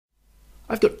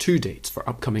I've got 2 dates for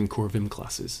upcoming Core Vim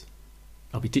classes.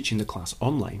 I'll be teaching the class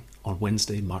online on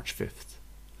Wednesday, March 5th.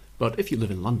 But if you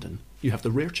live in London, you have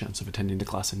the rare chance of attending the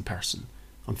class in person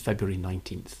on February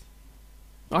 19th.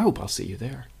 I hope I'll see you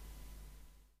there.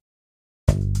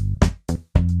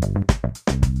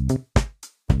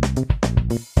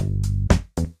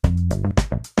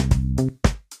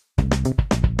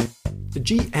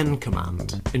 The gn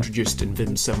command, introduced in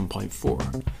Vim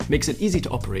 7.4, makes it easy to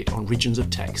operate on regions of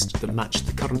text that match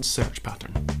the current search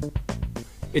pattern.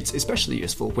 It's especially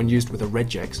useful when used with a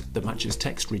regex that matches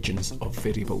text regions of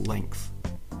variable length.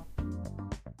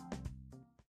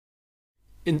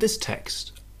 In this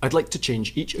text, I'd like to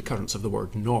change each occurrence of the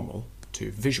word normal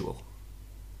to visual.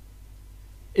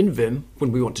 In Vim,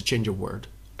 when we want to change a word,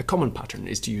 a common pattern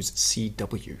is to use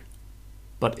CW.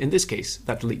 But in this case,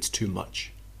 that deletes too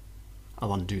much.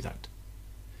 I'll undo that.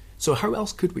 So how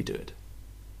else could we do it?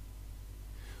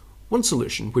 One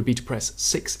solution would be to press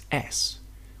 6S,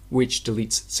 which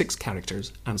deletes 6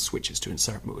 characters and switches to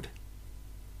insert mode.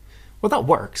 Well, that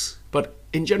works, but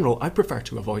in general I prefer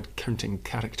to avoid counting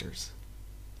characters.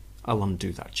 I'll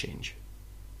undo that change.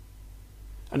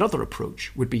 Another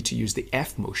approach would be to use the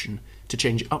F motion to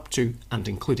change up to and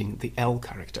including the L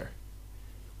character,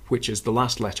 which is the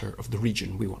last letter of the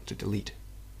region we want to delete.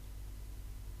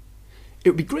 It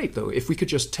would be great though if we could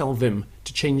just tell Vim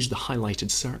to change the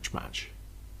highlighted search match.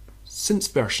 Since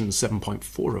version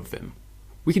 7.4 of Vim,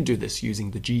 we can do this using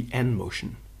the gn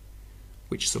motion,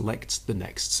 which selects the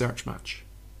next search match.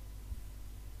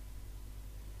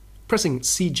 Pressing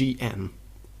cgn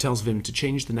tells Vim to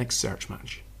change the next search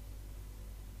match.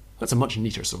 That's a much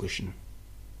neater solution.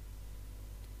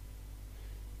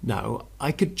 Now,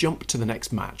 I could jump to the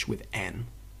next match with n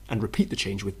and repeat the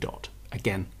change with dot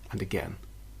again and again.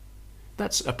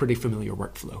 That's a pretty familiar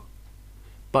workflow.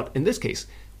 But in this case,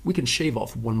 we can shave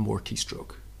off one more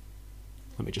keystroke.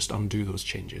 Let me just undo those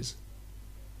changes.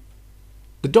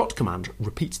 The dot command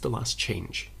repeats the last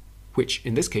change, which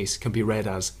in this case can be read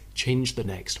as change the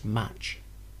next match.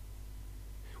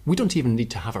 We don't even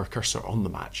need to have our cursor on the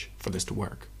match for this to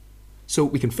work. So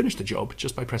we can finish the job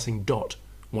just by pressing dot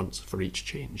once for each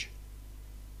change.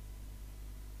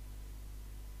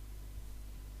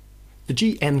 The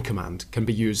gn command can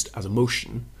be used as a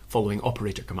motion following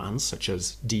operator commands such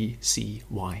as D, C,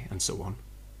 Y, and so on.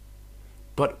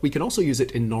 But we can also use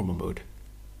it in normal mode.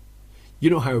 You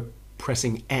know how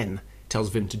pressing N tells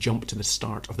Vim to jump to the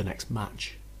start of the next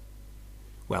match?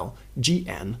 Well,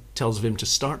 gn tells Vim to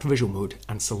start visual mode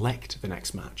and select the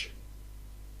next match.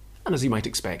 And as you might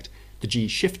expect, the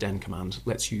g-shift-n command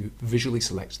lets you visually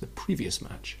select the previous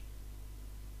match.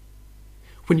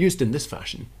 When used in this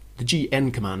fashion, the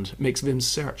gn command makes Vim's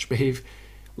search behave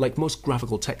like most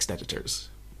graphical text editors,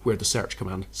 where the search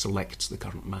command selects the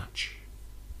current match.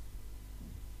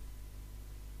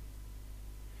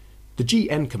 The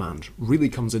gn command really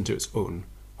comes into its own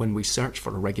when we search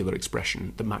for a regular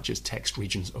expression that matches text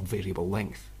regions of variable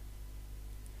length.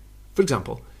 For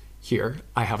example, here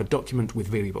I have a document with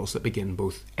variables that begin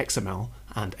both XML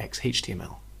and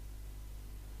XHTML.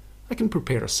 I can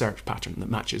prepare a search pattern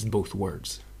that matches both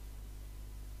words.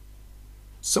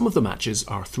 Some of the matches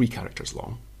are 3 characters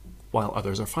long, while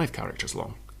others are 5 characters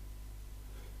long.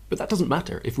 But that doesn't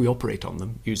matter if we operate on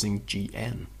them using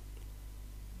gn.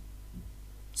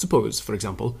 Suppose, for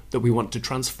example, that we want to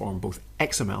transform both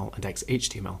XML and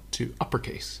XHTML to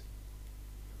uppercase.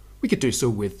 We could do so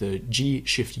with the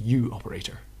G-Shift-U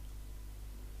operator.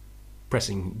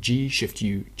 Pressing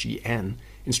G-Shift-U-GN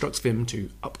instructs Vim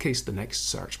to upcase the next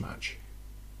search match.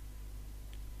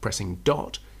 Pressing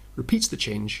dot repeats the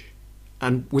change,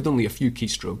 and with only a few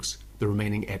keystrokes, the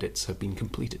remaining edits have been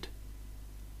completed.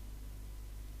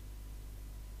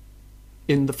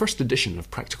 In the first edition of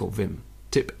Practical Vim,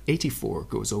 tip 84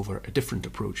 goes over a different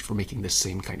approach for making this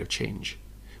same kind of change,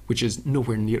 which is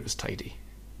nowhere near as tidy.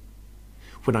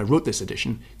 When I wrote this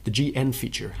edition, the gn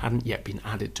feature hadn't yet been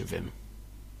added to Vim.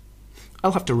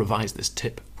 I'll have to revise this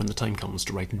tip when the time comes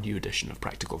to write a new edition of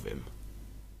Practical Vim.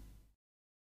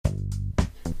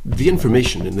 The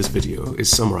information in this video is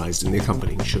summarised in the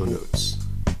accompanying show notes.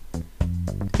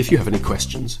 If you have any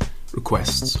questions,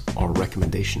 requests, or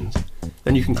recommendations,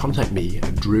 then you can contact me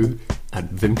at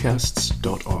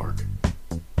drew@vimcasts.org.